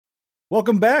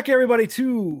Welcome back, everybody,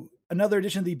 to another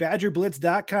edition of the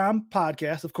BadgerBlitz.com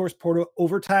podcast. Of course, Porto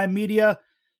Overtime Media.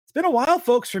 It's been a while,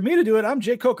 folks, for me to do it. I'm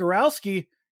Jay Kokorowski.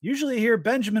 Usually hear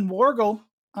Benjamin Wargle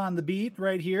on the beat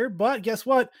right here, but guess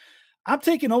what? I'm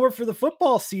taking over for the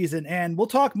football season, and we'll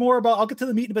talk more about. I'll get to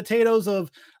the meat and potatoes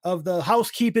of the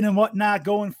housekeeping and whatnot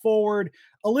going forward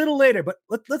a little later. But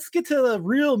let's get to the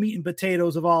real meat and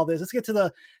potatoes of all this. Let's get to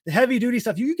the heavy duty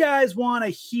stuff. You guys want to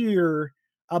hear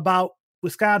about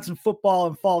Wisconsin football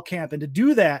and fall camp. And to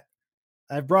do that,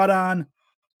 I've brought on a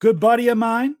good buddy of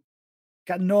mine.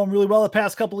 Got to know him really well the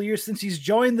past couple of years since he's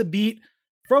joined the beat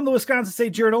from the Wisconsin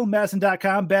State Journal,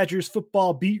 Madison.com, Badgers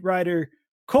football beat writer,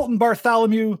 Colton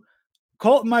Bartholomew.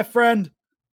 Colton, my friend,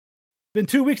 been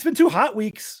 2 weeks, been 2 hot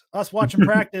weeks, us watching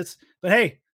practice. But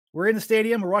hey, we're in the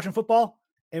stadium, we're watching football,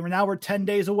 and we're 10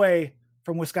 days away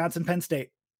from Wisconsin Penn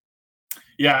State.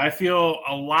 Yeah, I feel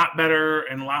a lot better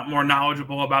and a lot more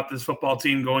knowledgeable about this football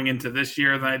team going into this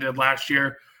year than I did last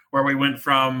year, where we went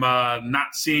from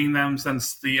not seeing them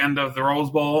since the end of the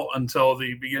Rose Bowl until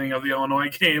the beginning of the Illinois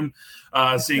game,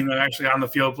 seeing them actually on the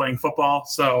field playing football.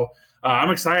 So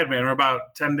I'm excited, man. We're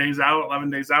about 10 days out,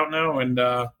 11 days out now, and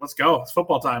let's go. It's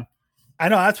football time. I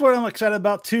know. That's what I'm excited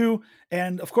about, too.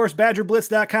 And, of course,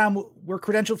 BadgerBlitz.com, we're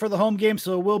credentialed for the home game,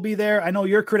 so we'll be there. I know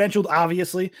you're credentialed,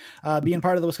 obviously, being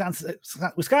part of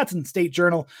the Wisconsin State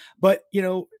Journal. But,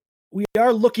 we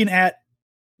are looking at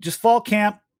just fall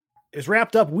camp is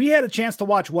wrapped up. We had a chance to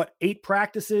watch, 8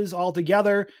 practices all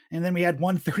together, and then we had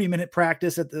one 30-minute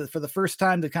practice for the first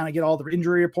time to kind of get all the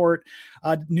injury report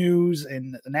news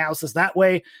and analysis that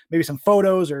way, maybe some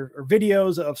photos or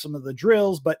videos of some of the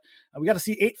drills, but we got to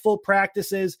see 8 full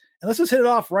practices. And let's just hit it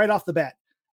off right off the bat.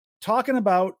 Talking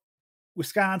about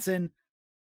Wisconsin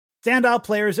standout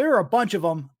players, there are a bunch of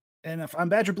them. And if on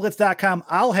BadgerBlitz.com,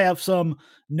 I'll have some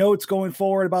notes going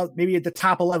forward about maybe at the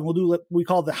top 11. We'll do what we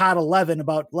call the hot 11,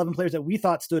 about 11 players that we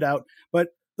thought stood out. But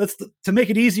to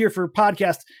make it easier for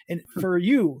podcasts and for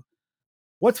you,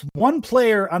 what's one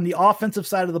player on the offensive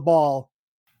side of the ball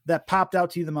that popped out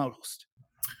to you the most?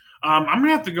 I'm going to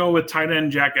have to go with tight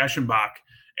end Jack Eschenbach.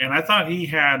 And I thought he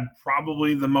had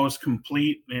probably the most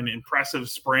complete and impressive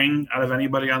spring out of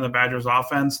anybody on the Badgers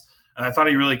offense. And I thought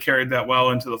he really carried that well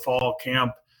into the fall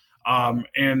camp.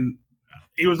 And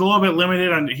he was a little bit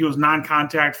limited, and he was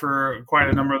non-contact for quite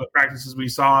a number of the practices we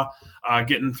saw,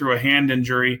 getting through a hand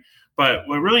injury. But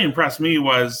what really impressed me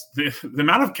was the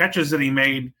amount of catches that he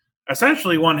made,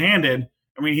 essentially one-handed.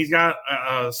 I mean, he's got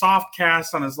a soft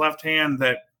cast on his left hand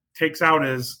that takes out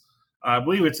his, I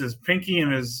believe it's his pinky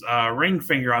and his ring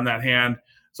finger on that hand.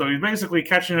 So he's basically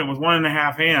catching it with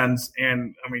 1.5 hands.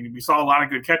 And, I mean, we saw a lot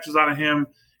of good catches out of him.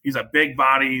 He's a big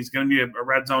body. He's going to be a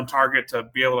red zone target to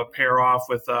be able to pair off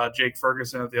with Jake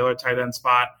Ferguson at the other tight end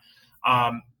spot.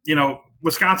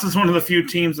 Wisconsin's one of the few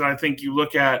teams that I think you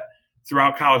look at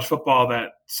throughout college football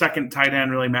that second tight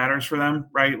end really matters for them,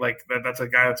 right? Like that's a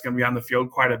guy that's going to be on the field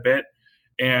quite a bit.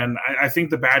 And I think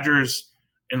the Badgers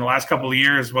in the last couple of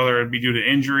years, whether it be due to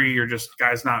injury or just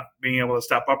guys not being able to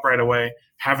step up right away,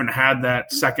 haven't had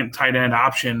that second tight end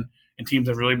option, and teams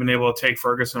have really been able to take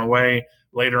Ferguson away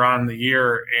later on in the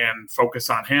year and focus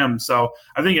on him. So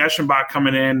I think Eschenbach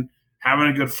coming in, having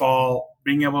a good fall,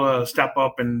 being able to step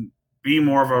up and be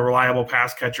more of a reliable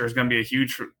pass catcher is going to be a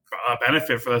huge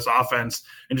benefit for this offense,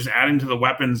 and just adding to the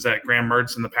weapons that Graham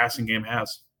Mertz in the passing game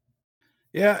has.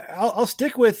 Yeah, I'll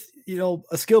stick with,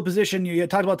 a skill position. You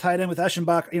talked about tight end with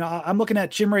Eschenbach. I'm looking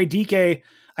at Chimere Dike.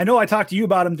 I know I talked to you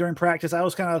about him during practice. I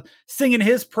was kind of singing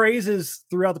his praises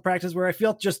throughout the practice, where I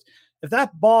felt just if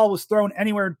that ball was thrown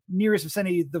anywhere near his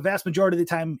vicinity, the vast majority of the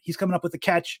time he's coming up with the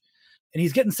catch, and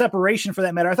he's getting separation for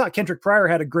that matter. I thought Kendrick Pryor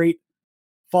had a great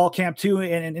fall camp too,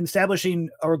 and establishing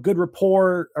a good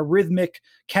rapport, a rhythmic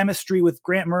chemistry with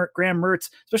Graham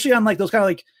Mertz, especially on like those kind of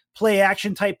like play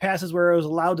action type passes where it was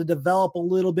allowed to develop a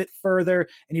little bit further,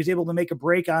 and he was able to make a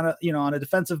break on a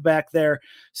defensive back there.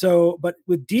 So, but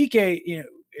with DK,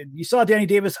 you saw Danny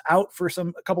Davis out for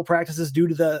a couple practices due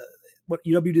to what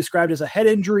UW described as a head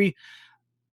injury.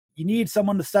 You need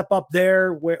someone to step up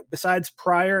there besides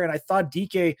Pryor, and I thought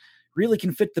DK really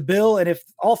can fit the bill. And if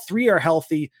all three are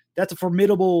healthy, that's a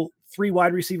formidable 3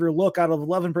 wide receiver look out of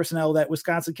 11 personnel that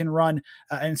Wisconsin can run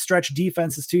and stretch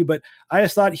defenses too. But I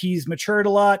just thought he's matured a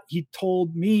lot. He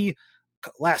told me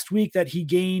last week that he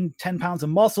gained 10 pounds of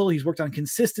muscle. He's worked on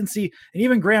consistency. And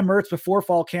even Graham Mertz before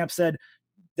fall camp said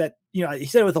that, he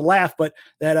said it with a laugh, but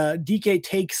that DK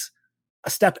takes a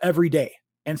step every day.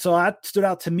 And so that stood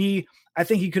out to me. I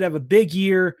think he could have a big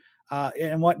year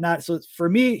and whatnot. So for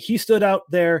me, he stood out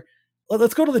there.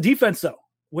 Let's go to the defense though,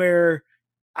 where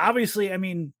obviously,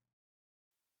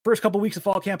 first couple of weeks of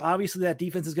fall camp, obviously that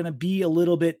defense is going to be a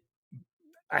little bit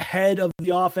ahead of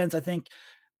the offense. I think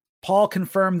Paul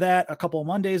confirmed that a couple of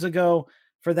Mondays ago,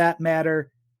 for that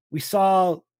matter. We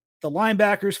saw the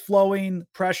linebackers flowing,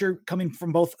 pressure coming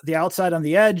from both the outside on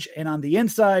the edge and on the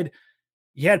inside.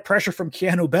 You had pressure from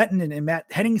Keanu Benton and Matt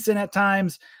Henningsen at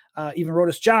times, even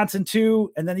Rodas Johnson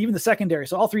too, and then even the secondary.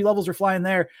 So all three levels are flying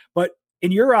there. But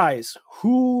in your eyes,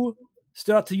 who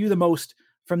stood out to you the most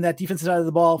from that defensive side of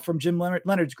the ball from Jim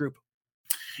Leonard's group?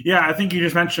 Yeah, I think you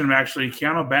just mentioned him, actually.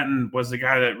 Keanu Benton was the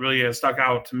guy that really has stuck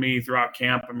out to me throughout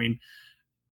camp. I mean,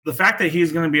 the fact that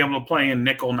he's going to be able to play in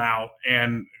nickel now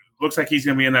and looks like he's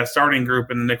going to be in that starting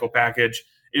group in the nickel package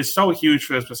is so huge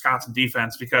for this Wisconsin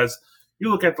defense, because you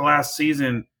look at the last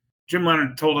season, Jim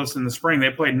Leonard told us in the spring they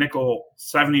played nickel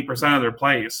 70% of their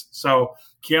plays. So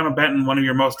Keanu Benton, one of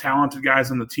your most talented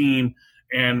guys on the team,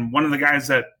 and one of the guys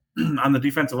that on the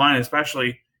defensive line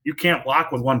especially, you can't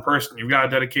block with one person. You've got to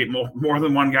dedicate more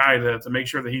than one guy to make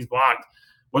sure that he's blocked,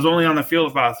 was only on the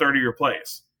field about a third of your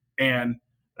plays. And,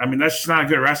 I mean, that's just not a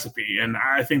good recipe. And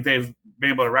I think they've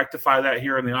been able to rectify that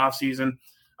here in the offseason.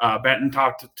 Benton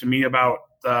talked to me about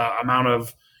the amount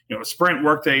of sprint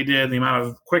work that he did, the amount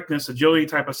of quickness, agility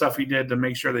type of stuff he did to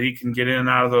make sure that he can get in and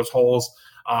out of those holes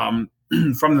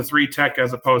from the 3 tech,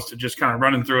 as opposed to just kind of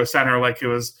running through a center like it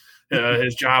was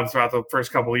his job throughout the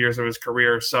first couple of years of his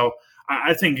career. So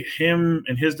I think him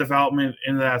and his development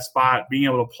in that spot, being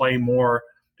able to play more,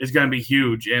 is going to be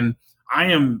huge. And I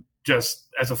am just,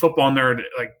 as a football nerd,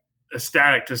 like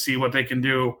ecstatic to see what they can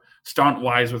do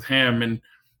stunt-wise with him. And,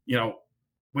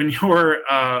 when you're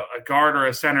a guard or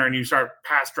a center and you start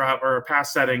pass drop or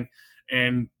pass setting,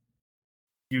 and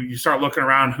you start looking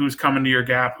around who's coming to your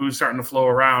gap, who's starting to flow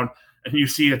around, and you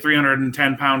see a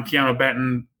 310-pound Keanu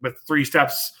Benton with 3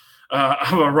 steps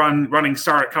of a running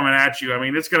start coming at you. I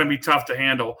mean, it's going to be tough to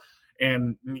handle.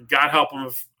 And God help him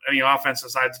if any offense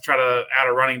decides to try to add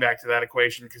a running back to that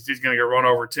equation, because he's going to get run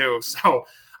over too. So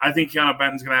I think Keanu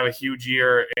Benton's going to have a huge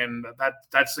year, and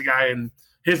that's the guy, and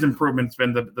his improvement's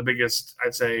been the biggest,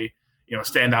 I'd say,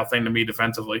 standout thing to me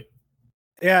defensively.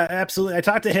 Yeah, absolutely. I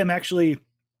talked to him actually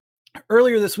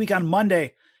earlier this week on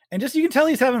Monday, and just, you can tell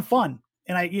he's having fun.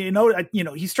 And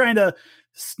he's trying to,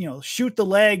 shoot the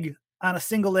leg on a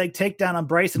single leg takedown on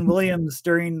Bryson Williams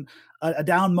during a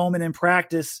down moment in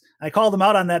practice. I called him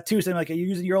out on that too, saying, like, you're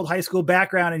using your old high school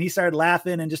background, and he started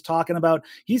laughing and just talking about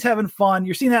he's having fun.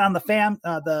 You're seeing that on the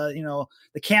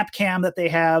camp cam that they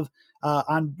have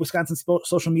on Wisconsin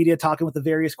social media, talking with the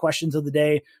various questions of the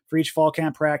day for each fall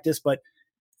camp practice. But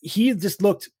he just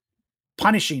looked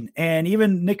punishing. And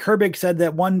even Nick Herbig said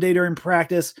that one day during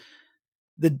practice,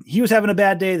 he was having a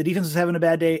bad day, the defense was having a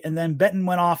bad day, and then Benton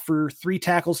went off for 3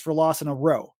 tackles for loss in a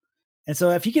row. And so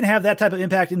if he can have that type of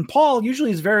impact, and Paul usually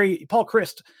is Paul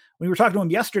Christ, when we were talking to him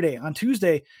yesterday on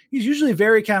Tuesday, he's usually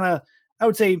very kind of, I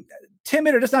would say,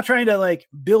 timid, or just not trying to like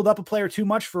build up a player too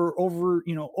much for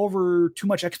over too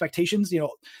much expectations. You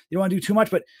don't want to do too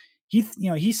much, but he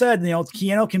said,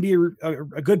 Keanu can be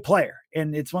a good player.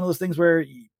 And it's one of those things where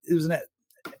it was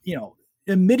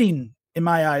admitting in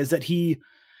my eyes that he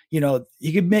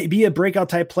could be a breakout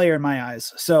type player in my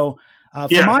eyes. So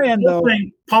from my end, though,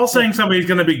 Paul saying somebody's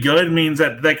going to be good means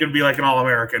that they could be like an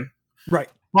All-American. Right.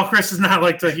 Paul Chris does not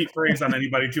like to heap praise on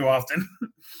anybody too often.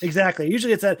 Exactly.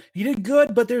 Usually it's that he did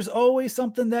good, but there's always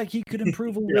something that he could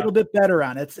improve a little bit better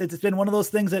on. It's been one of those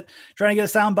things that trying to get a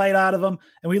sound bite out of him.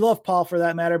 And we love Paul for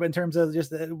that matter, but in terms of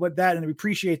just what that, and we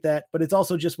appreciate that, but it's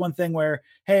also just one thing where,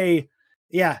 hey,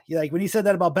 yeah, like when he said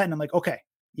that about Benton, I'm like, okay,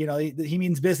 he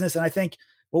means business. And I think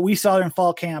what we saw in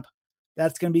fall camp,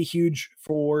 that's going to be huge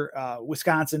for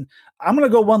Wisconsin. I'm going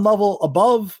to go one level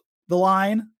above the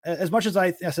line. As much as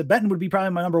I said, Benton would be probably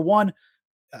my number one.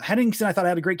 Henningsen, I thought I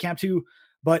had a great camp too,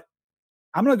 but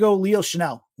I'm going to go Leo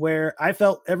Chanel, where I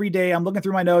felt every day I'm looking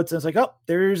through my notes and it's like, oh,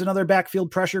 there's another backfield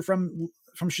pressure from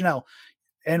Chanel.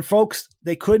 And folks,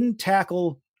 they couldn't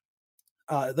tackle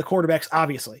the quarterbacks,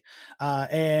 obviously.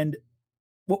 And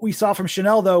what we saw from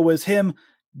Chanel, though, was him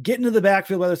getting to the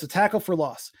backfield, whether it's a tackle for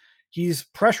loss. He's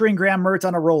pressuring Graham Mertz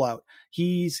on a rollout.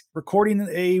 He's recording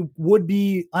a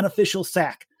would-be unofficial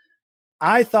sack.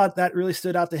 I thought that really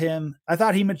stood out to him. I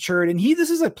thought he matured. And this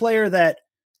is a player that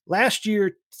last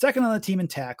year, second on the team in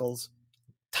tackles,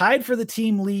 tied for the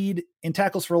team lead in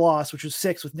tackles for loss, which was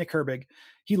 6 with Nick Herbig.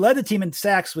 He led the team in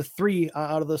sacks with 3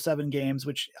 out of those 7 games,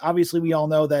 which obviously we all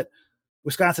know that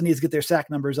Wisconsin needs to get their sack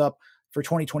numbers up for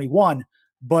 2021.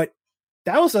 But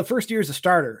that was the first year as a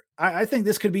starter. I think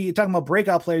this could be, talking about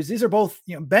breakout players. These are both,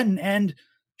 Benton and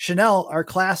Chanel are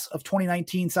class of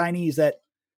 2019 signees that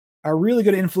are really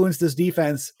going to influence this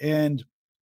defense. And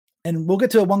we'll get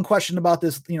to one question about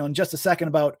this, in just a second,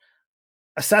 about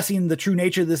assessing the true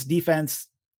nature of this defense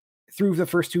through the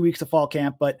first 2 weeks of fall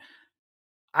camp, but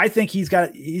I think he's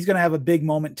going to have a big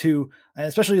moment too,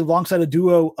 especially alongside a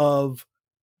duo of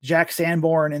Jack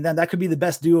Sanborn, and then that could be the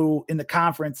best duo in the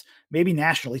conference, maybe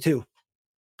nationally too.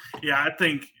 Yeah, I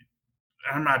think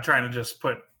I'm not trying to just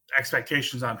put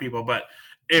expectations on people, but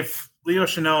if Leo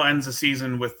Chanel ends the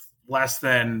season with less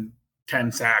than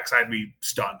 10 sacks, I'd be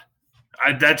stunned.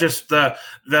 That just the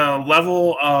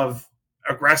level of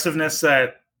aggressiveness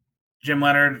that Jim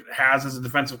Leonard has as a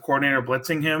defensive coordinator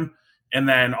blitzing him, and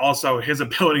then also his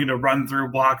ability to run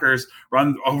through blockers,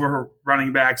 run over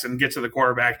running backs, and get to the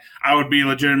quarterback. I would be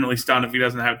legitimately stunned if he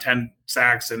doesn't have 10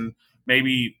 sacks and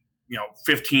maybe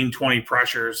 15, 20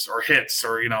 pressures or hits,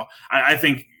 or I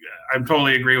think I'm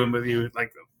totally agreeing with you.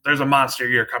 Like, there's a monster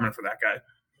year coming for that guy.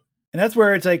 And that's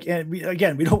where it's like, and we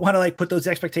don't want to like put those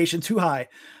expectations too high,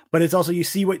 but it's also, you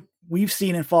see what we've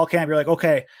seen in fall camp. You're like,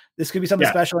 okay, this could be something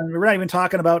special. And we're not even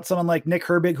talking about someone like Nick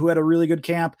Herbig, who had a really good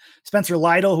camp, Spencer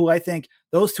Lytle, who I think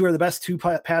those two are the best two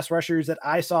pass rushers that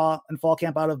I saw in fall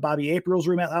camp out of Bobby April's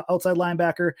room at outside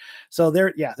linebacker. So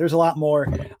there's a lot more.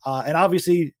 And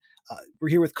obviously we're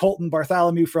here with Colton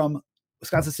Bartholomew from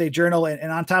Wisconsin State Journal.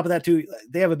 And on top of that too,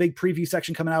 they have a big preview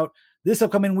section coming out this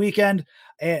upcoming weekend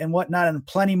and whatnot, and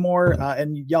plenty more.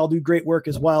 And y'all do great work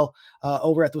as well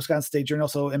over at the Wisconsin State Journal.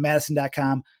 So in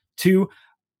Madison.com too.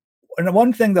 And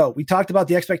one thing though, we talked about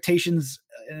the expectations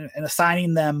and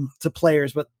assigning them to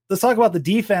players, but let's talk about the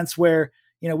defense where,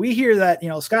 we hear that,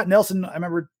 Scott Nelson, I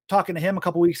remember talking to him a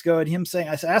couple weeks ago and him saying,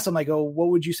 I asked him, I go, what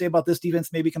would you say about this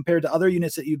defense maybe compared to other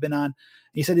units that you've been on? And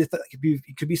he said it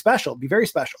could be special, be very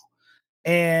special.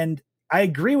 And I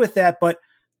agree with that, but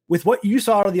with what you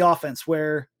saw out of the offense,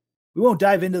 where we won't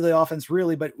dive into the offense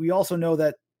really, but we also know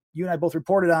that you and I both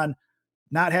reported on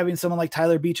not having someone like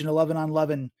Tyler Beach in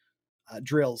 11-on-11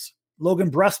 drills.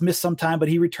 Logan Bruss missed some time, but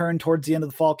he returned towards the end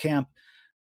of the fall camp.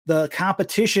 The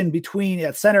competition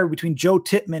at center between Joe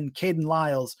Tippmann, Caden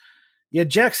Lyles. Yeah,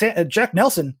 Jack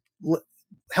Nelson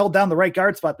held down the right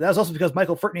guard spot, but that was also because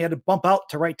Michael Furtney had to bump out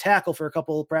to right tackle for a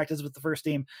couple of practices with the first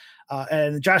team.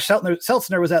 And Josh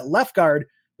Seltzner was at left guard,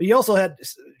 but he also had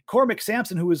Cormac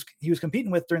Sampson, who he was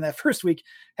competing with during that first week,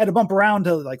 had to bump around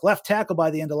to like left tackle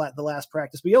by the end of the last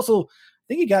practice. But he also, I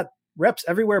think he got reps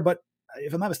everywhere, but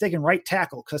if I'm not mistaken, right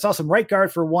tackle, because I saw some right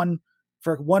guard for one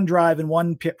drive and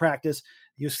one practice.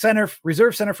 He was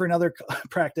reserve center for another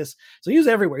practice. So he was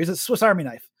everywhere. He's a Swiss Army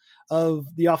knife of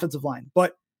the offensive line.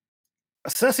 But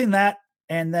assessing that,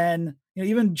 and then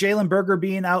even Jalen Berger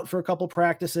being out for a couple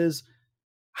practices,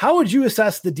 how would you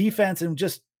assess the defense? And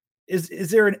just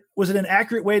was it an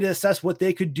accurate way to assess what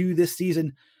they could do this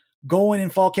season going in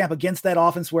fall camp against that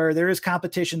offense where there is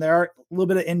competition, there are a little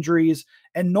bit of injuries,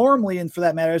 and normally, and for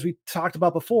that matter, as we talked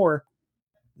about before,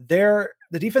 the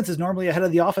defense is normally ahead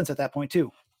of the offense at that point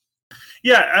too.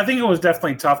 Yeah, I think it was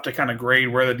definitely tough to kind of grade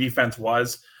where the defense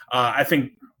was. I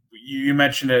think you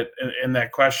mentioned it in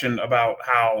that question about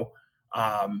how,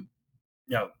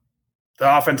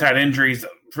 the offense had injuries.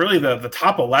 Really, the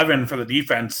top 11 for the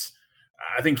defense,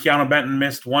 I think Keanu Benton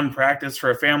missed one practice for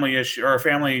a family issue or a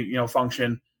family,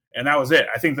 function, and that was it.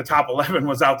 I think the top 11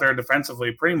 was out there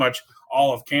defensively pretty much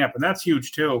all of camp, and that's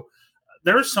huge too.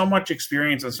 There's so much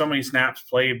experience and so many snaps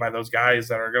played by those guys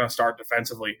that are going to start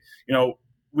defensively.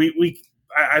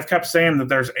 I've kept saying that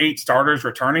there's 8 starters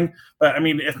returning, but I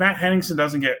mean, if Matt Henningsen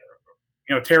doesn't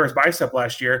tear his bicep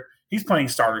last year, he's playing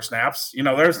starter snaps.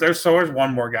 There's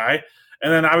one more guy.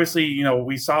 And then obviously,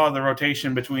 we saw the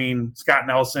rotation between Scott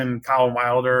Nelson, Colin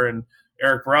Wilder, and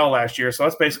Eric Burrell last year. So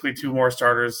that's basically 2 more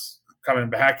starters coming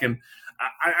back. And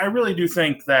I really do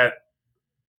think that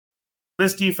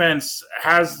this defense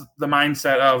has the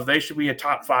mindset of they should be a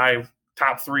top 5,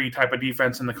 top 3 type of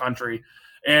defense in the country.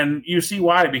 And you see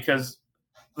why, because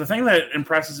the thing that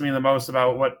impresses me the most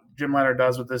about what Jim Leonard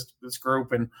does with this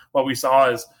group and what we saw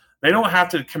is they don't have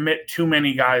to commit too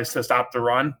many guys to stop the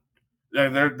run.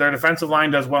 Their defensive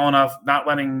line does well enough, not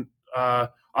letting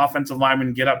offensive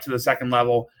linemen get up to the second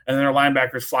level, and then their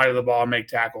linebackers fly to the ball and make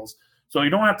tackles. So you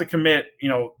don't have to commit,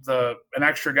 an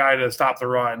extra guy to stop the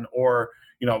run, or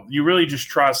you really just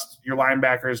trust your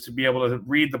linebackers to be able to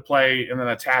read the play and then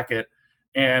attack it.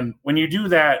 And when you do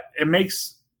that, it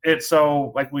makes it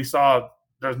so, like we saw,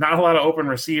 there's not a lot of open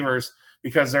receivers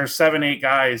because there's 7-8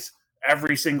 guys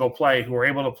every single play who are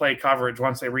able to play coverage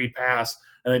once they read pass,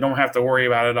 and they don't have to worry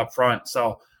about it up front.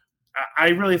 So I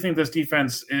really think this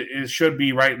defense should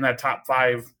be right in that top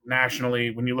 5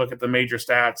 nationally when you look at the major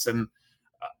stats. And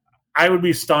I would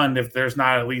be stunned if there's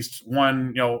not at least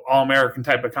one, All-American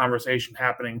type of conversation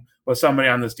happening with somebody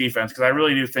on this defense, because I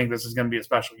really do think this is going to be a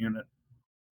special unit.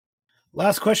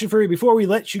 Last question for you before we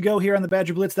let you go here on the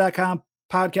BadgerBlitz.com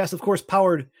podcast, of course,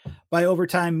 powered by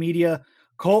Overtime Media.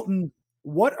 Colton,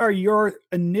 what are your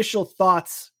initial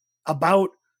thoughts about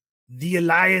the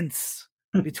alliance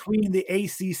between the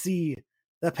ACC,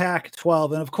 the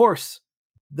Pac-12, and of course,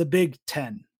 the Big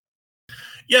Ten?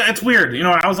 Yeah, it's weird.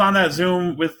 I was on that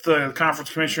Zoom with the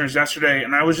conference commissioners yesterday,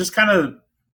 and I was just kind of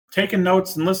taking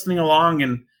notes and listening along.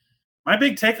 And my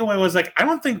big takeaway was I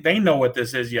don't think they know what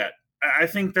this is yet. I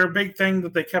think their big thing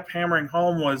that they kept hammering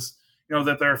home was,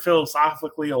 that they're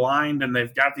philosophically aligned and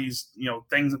they've got these,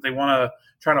 things that they want to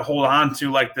try to hold on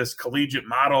to, like this collegiate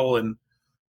model and,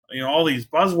 all these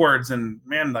buzzwords. And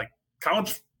man,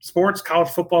 college sports, college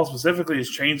football specifically is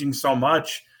changing so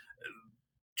much.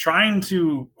 Trying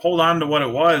to hold on to what it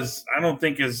was, I don't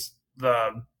think is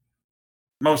the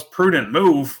most prudent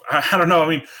move. I don't know. I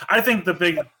mean, I think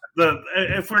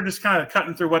if we're just kind of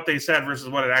cutting through what they said versus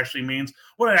what it actually means,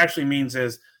 what it actually means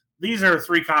is these are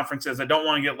three conferences that don't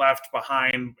want to get left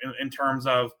behind in terms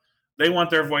of they want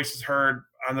their voices heard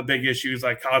on the big issues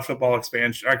like college football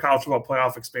expansion or college football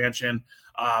playoff expansion.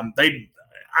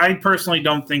 I personally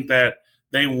don't think that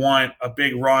they want a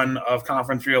big run of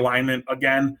conference realignment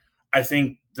again. I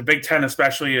think the Big Ten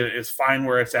especially is fine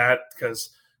where it's at because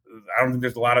I don't think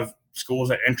there's a lot of schools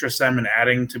that interest them in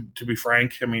adding, to be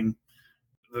frank. I mean,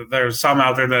 there's some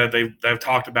out there that they've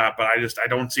talked about, but I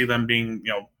don't see them being,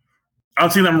 I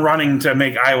don't see them running to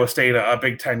make Iowa State a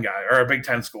Big Ten guy or a Big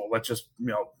Ten school. Let's just,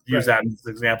 use that as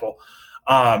an example.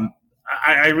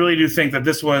 I really do think that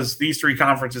these three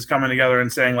conferences coming together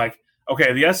and saying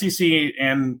okay, the SEC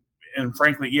and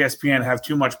frankly ESPN have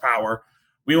too much power.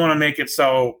 We want to make it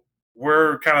so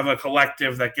we're kind of a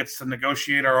collective that gets to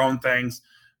negotiate our own things,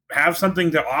 have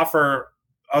something to offer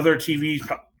other TV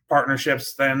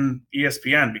partnerships than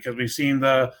ESPN, because we've seen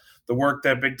the work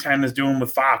that Big Ten is doing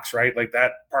with Fox, right?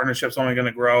 That partnership's only going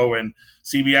to grow, and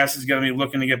CBS is going to be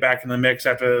looking to get back in the mix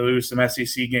after they lose some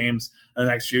SEC games in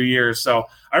the next few years. So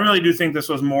I really do think this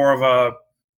was more of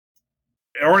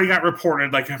it already got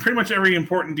reported, pretty much every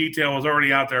important detail was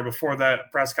already out there before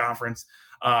that press conference.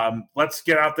 Let's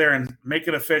get out there and make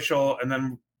it official and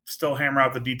then still hammer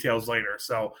out the details later.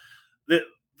 So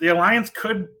the alliance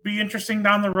could be interesting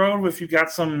down the road if you've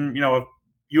got some,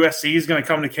 USC is going to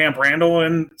come to Camp Randall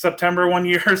in September one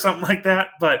year or something like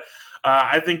that. But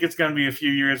I think it's going to be a few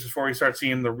years before we start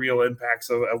seeing the real impacts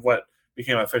of what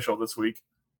became official this week.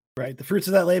 Right. The fruits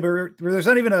of that labor. There's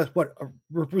not even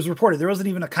was reported. There wasn't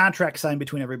even a contract signed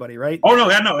between everybody, right? Oh, no.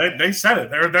 Yeah, no. They said it.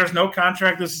 There's no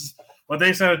contract. This is what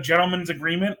they said, a gentleman's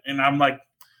agreement. And I'm like,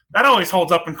 that always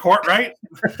holds up in court, right?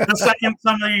 The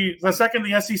second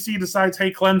the SEC decides,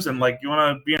 hey, Clemson, you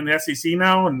want to be in the SEC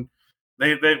now? And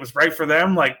it was right for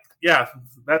them. Yeah,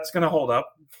 that's going to hold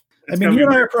up. You and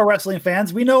I are pro wrestling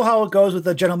fans. We know how it goes with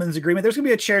the gentleman's agreement. There's going to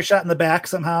be a chair shot in the back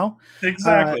somehow.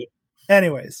 Exactly.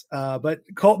 But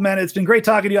Colton, man, it's been great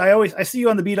talking to you. I see you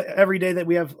on the beat every day that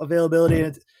we have availability,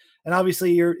 and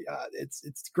obviously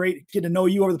it's great getting to know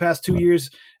you over the past 2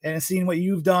 years and seeing what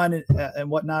you've done and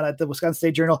whatnot at the Wisconsin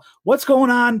State Journal. What's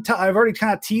going on? I've already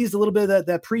kind of teased a little bit of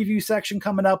that preview section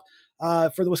coming up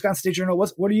for the Wisconsin State Journal.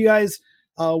 What are you guys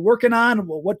working on?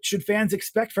 What should fans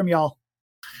expect from y'all?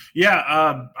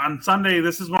 Yeah, on Sunday,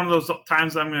 this is one of those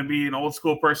times I'm going to be an old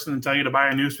school person and tell you to buy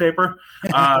a newspaper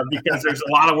because there's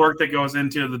a lot of work that goes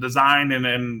into the design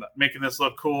and making this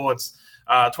look cool. It's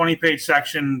a 20-page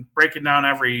section breaking down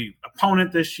every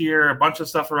opponent this year, a bunch of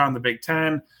stuff around the Big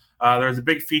Ten. There's a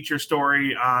big feature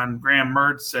story on Graham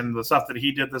Mertz and the stuff that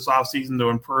he did this offseason to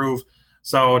improve.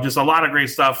 So just a lot of great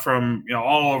stuff from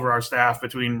all over our staff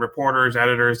between reporters,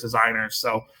 editors, designers.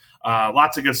 So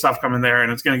lots of good stuff coming there,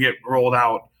 and it's going to get rolled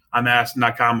out on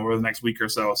madison.com over the next week or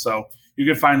so. So you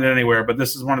can find it anywhere, but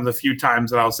this is one of the few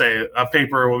times that I'll say a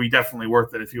paper will be definitely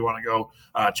worth it if you want to go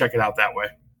check it out that way.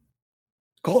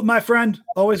 Colton, my friend,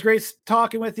 always great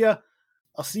talking with you.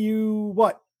 I'll see you,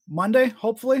 Monday,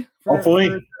 hopefully? Hopefully.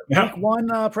 For week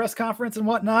one press conference and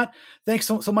whatnot. Thanks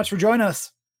so much for joining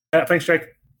us. Yeah, thanks, Jake.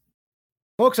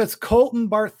 Folks, that's Colton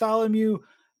Bartholomew,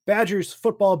 Badgers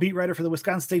football beat writer for the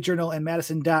Wisconsin State Journal and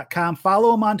Madison.com.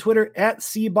 Follow him on Twitter at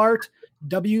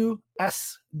CBartWSJ.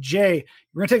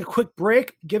 We're going to take a quick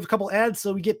break, give a couple ads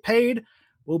so we get paid.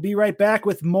 We'll be right back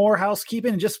with more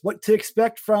housekeeping and just what to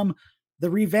expect from the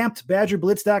revamped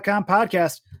BadgerBlitz.com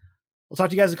podcast. We'll talk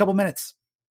to you guys in a couple minutes.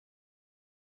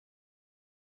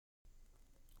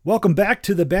 Welcome back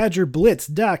to the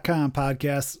BadgerBlitz.com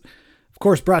podcast. Of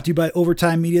course, brought to you by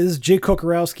Overtime Media. This is Jay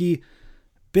Kokorowski.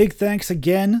 Big thanks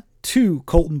again to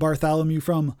Colton Bartholomew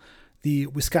from the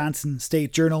Wisconsin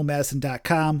State Journal,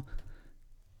 Madison.com.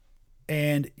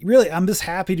 And really, I'm just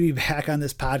happy to be back on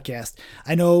this podcast.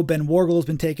 I know Ben Wargle has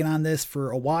been taking on this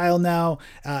for a while now.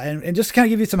 And just to kind of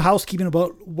give you some housekeeping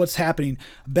about what's happening.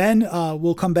 Ben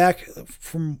will come back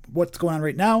from what's going on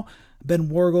right now. Ben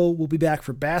Wargle will be back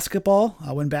for basketball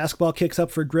when basketball kicks up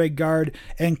for Greg Gard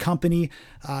and company.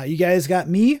 You guys got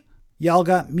me. Y'all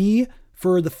got me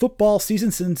for the football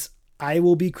season, since I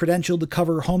will be credentialed to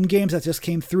cover home games. That just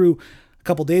came through a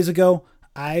couple days ago.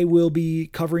 I will be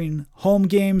covering home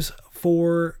games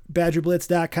for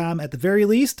BadgerBlitz.com at the very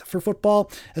least for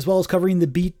football, as well as covering the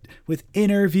beat with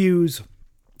interviews,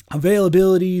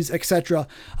 availabilities, etc.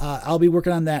 I'll be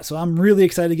working on that. So I'm really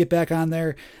excited to get back on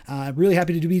there. Really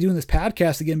happy to be doing this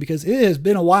podcast again, because it has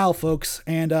been a while, folks.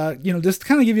 And, just to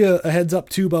kind of give you a heads up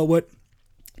too about what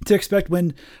to expect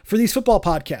for these football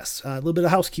podcasts, a little bit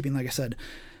of housekeeping, like I said.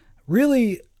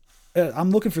 Really,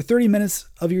 I'm looking for 30 minutes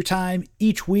of your time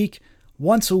each week,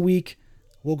 once a week.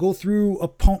 We'll go through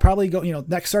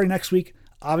starting next week,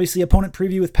 obviously opponent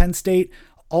preview with Penn State.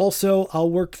 Also,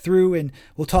 I'll work through and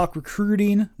we'll talk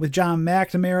recruiting with John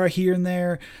McNamara here and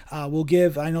there.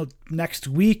 Next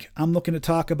week, I'm looking to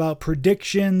talk about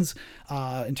predictions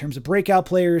in terms of breakout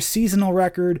players, seasonal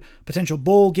record, potential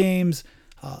bowl games,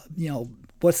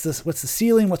 what's the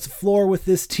ceiling, what's the floor with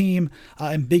this team,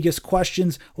 and biggest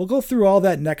questions. We'll go through all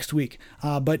that next week.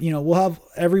 But we'll have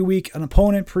every week an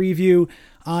opponent preview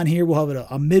on here. We'll have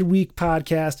a midweek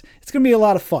podcast. It's going to be a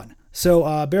lot of fun.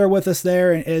 So bear with us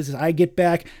there as I get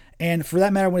back. And for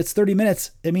that matter, when it's 30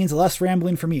 minutes, it means less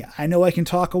rambling for me. I know I can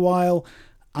talk a while.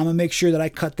 I'm going to make sure that I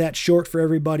cut that short for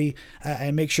everybody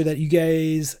and make sure that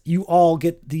you all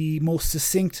get the most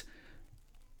succinct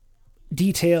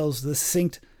details, the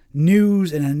succinct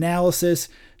news and analysis,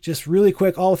 just really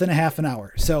quick, all within a half an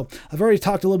hour. So I've already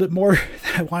talked a little bit more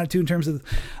than I wanted to in terms of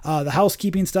the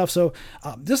housekeeping stuff. So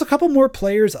just a couple more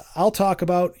players I'll talk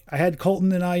about. I had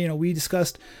Colton and I, we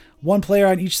discussed one player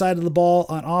on each side of the ball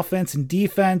on offense and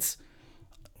defense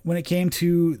when it came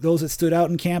to those that stood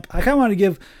out in camp. I kind of want to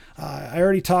give, I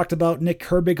already talked about Nick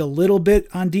Herbig a little bit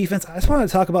on defense. I just want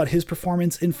to talk about his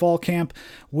performance in fall camp,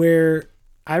 where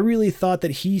I really thought that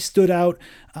he stood out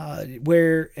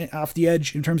where off the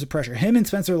edge in terms of pressure. Him and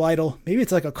Spencer Lytle, maybe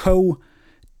it's like a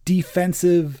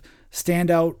co-defensive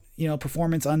standout,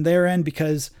 performance on their end,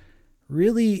 because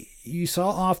really you saw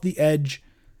off the edge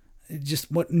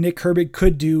just what Nick Herbig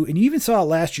could do. And you even saw it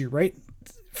last year, right?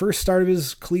 First start of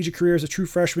his collegiate career as a true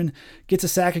freshman, gets a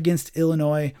sack against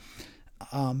Illinois.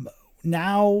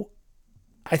 Now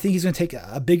I think he's going to take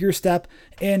a bigger step.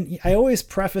 And I always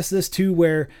preface this too,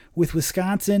 where with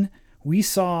Wisconsin, we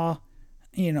saw,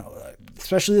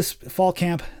 especially this fall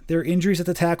camp, their injuries at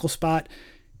the tackle spot.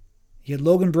 You had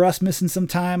Logan Bruss missing some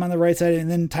time on the right side,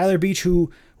 and then Tyler Beach, who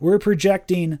we're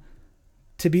projecting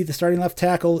to be the starting left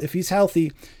tackle if he's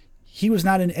healthy. He was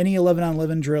not in any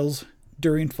 11-on-11 drills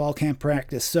during fall camp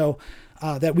practice, so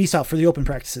that we saw for the open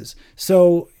practices.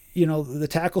 So, the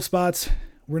tackle spots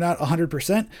were not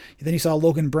 100%. Then you saw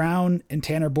Logan Brown and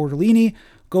Tanner Bortolini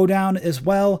go down as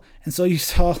well. And so you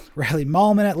saw Riley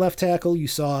Mallman at left tackle. You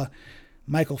saw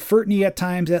Michael Furtney at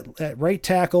times at right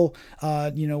tackle,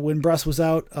 when Bruss was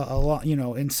out a lot,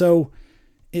 and so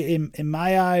in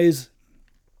my eyes,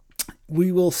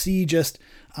 we will see just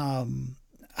how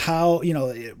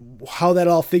that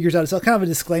all figures out. It's kind of a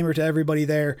disclaimer to everybody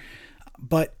there,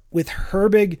 but with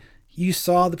Herbig, you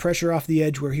saw the pressure off the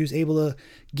edge where he was able to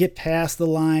get past the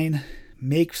line,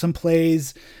 make some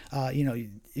plays,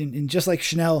 and just like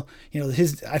Chanel,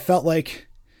 I felt like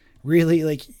really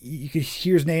like you could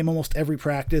hear his name almost every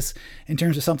practice in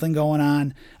terms of something going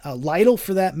on. Lytle,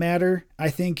 for that matter, I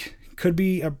think could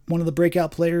be one of the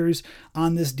breakout players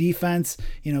on this defense.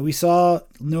 We saw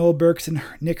Noah Burks and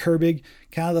Nick Herbig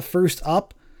kind of the first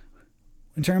up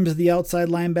in terms of the outside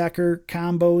linebacker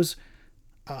combos.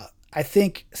 I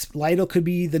think Lytle could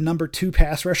be the number 2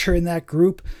 pass rusher in that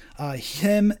group.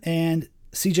 Him and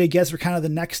CJ Getz were kind of the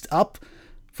next up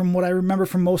from what I remember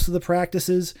from most of the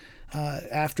practices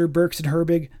after Burks and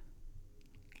Herbig.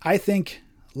 I think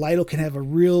Lytle can have a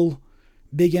real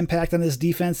big impact on this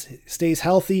defense, stays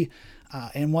healthy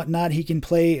and whatnot. He can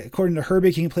play, according to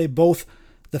Herbig, he can play both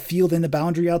the field and the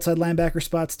boundary outside linebacker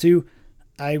spots too.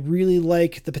 I really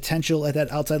like the potential at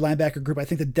that outside linebacker group. I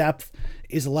think the depth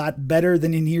is a lot better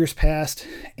than in years past,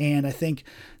 and I think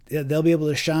they'll be able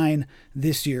to shine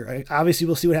this year. Obviously,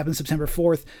 we'll see what happens September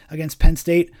 4th against Penn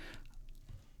State,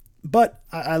 but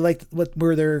I like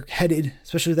where they're headed,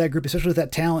 especially with that group, especially with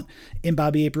that talent in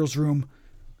Bobby April's room.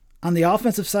 On the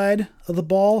offensive side of the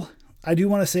ball, I do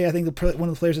want to say I think one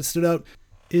of the players that stood out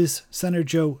is center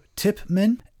Joe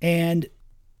Tipman, and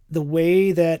the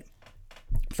way that,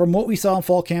 from what we saw in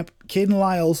fall camp, Caden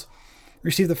Lyles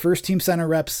received the first team center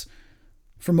reps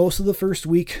for most of the first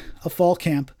week of fall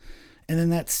camp. And then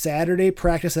that Saturday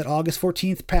practice, that August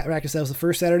 14th practice, that was the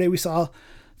first Saturday we saw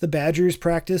the Badgers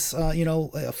practice,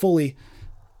 fully.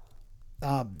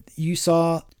 You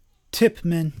saw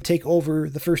Tipman take over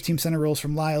the first team center roles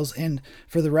from Lyles. And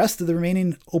for the rest of the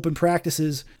remaining open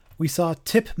practices, we saw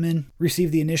Tipman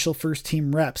receive the initial first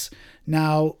team reps.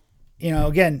 Now,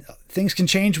 again, things can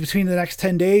change between the next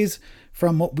 10 days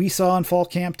from what we saw in fall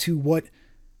camp to what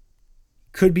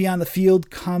could be on the field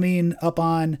coming up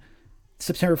on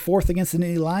September 4th against the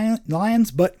Nittany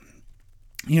Lions. But,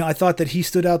 I thought that he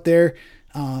stood out there.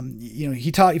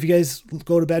 He taught, if you guys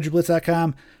go to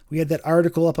BadgerBlitz.com, we had that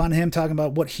article up on him talking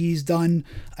about what he's done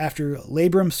after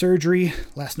labrum surgery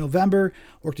last November,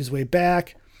 worked his way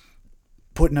back,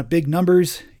 putting up big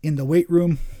numbers in the weight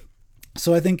room.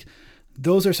 So I think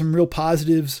those are some real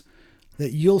positives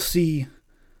that you'll see,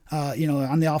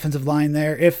 on the offensive line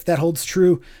there. If that holds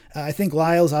true, I think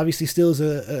Lyles obviously still is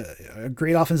a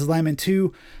great offensive lineman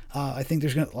too. I think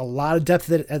there's a lot of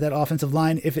depth at that offensive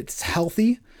line. If it's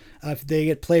healthy, if they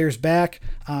get players back,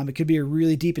 it could be a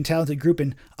really deep and talented group,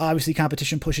 and obviously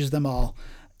competition pushes them all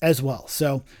as well.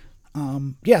 So, so I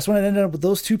want to end up with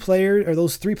those two players, or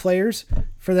those three players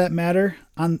for that matter.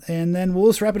 And then we'll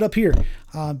just wrap it up here.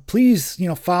 Please,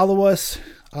 follow us,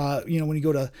 when you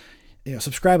go to,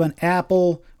 subscribe on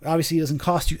Apple. Obviously it doesn't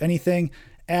cost you anything.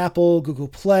 Apple, Google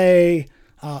Play,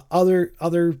 other,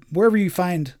 wherever you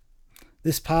find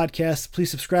this podcast,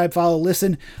 please subscribe, follow,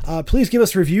 listen. Please give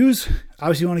us reviews.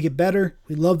 Obviously, we want to get better.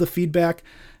 We love the feedback,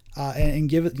 and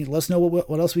give it. Let us know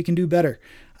what else we can do better.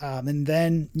 And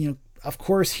then, of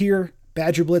course, here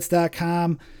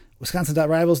BadgerBlitz.com,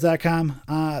 Wisconsin.rivals.com,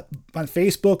 on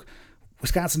Facebook,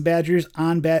 Wisconsin Badgers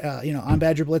on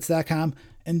BadgerBlitz.com,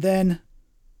 and then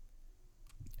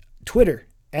Twitter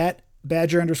at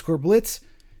Badger_Blitz,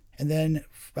 and then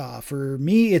for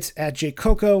me, it's at Jake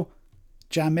Coco.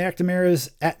 John McNamara's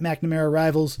at McNamara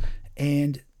Rivals.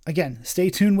 And again, stay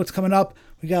tuned what's coming up.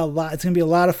 We got a lot. It's going to be a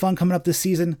lot of fun coming up this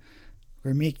season.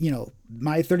 We're making,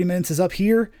 my 30 minutes is up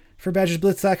here for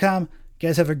BadgersBlitz.com. You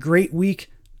guys have a great week.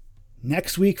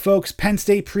 Next week, folks, Penn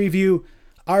State preview,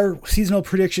 our seasonal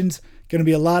predictions. Going to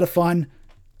be a lot of fun.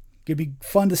 Going to be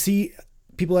fun to see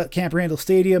people at Camp Randall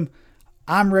Stadium.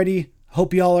 I'm ready.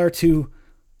 Hope y'all are too.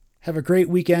 Have a great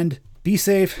weekend. Be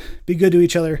safe. Be good to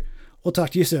each other. We'll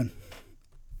talk to you soon.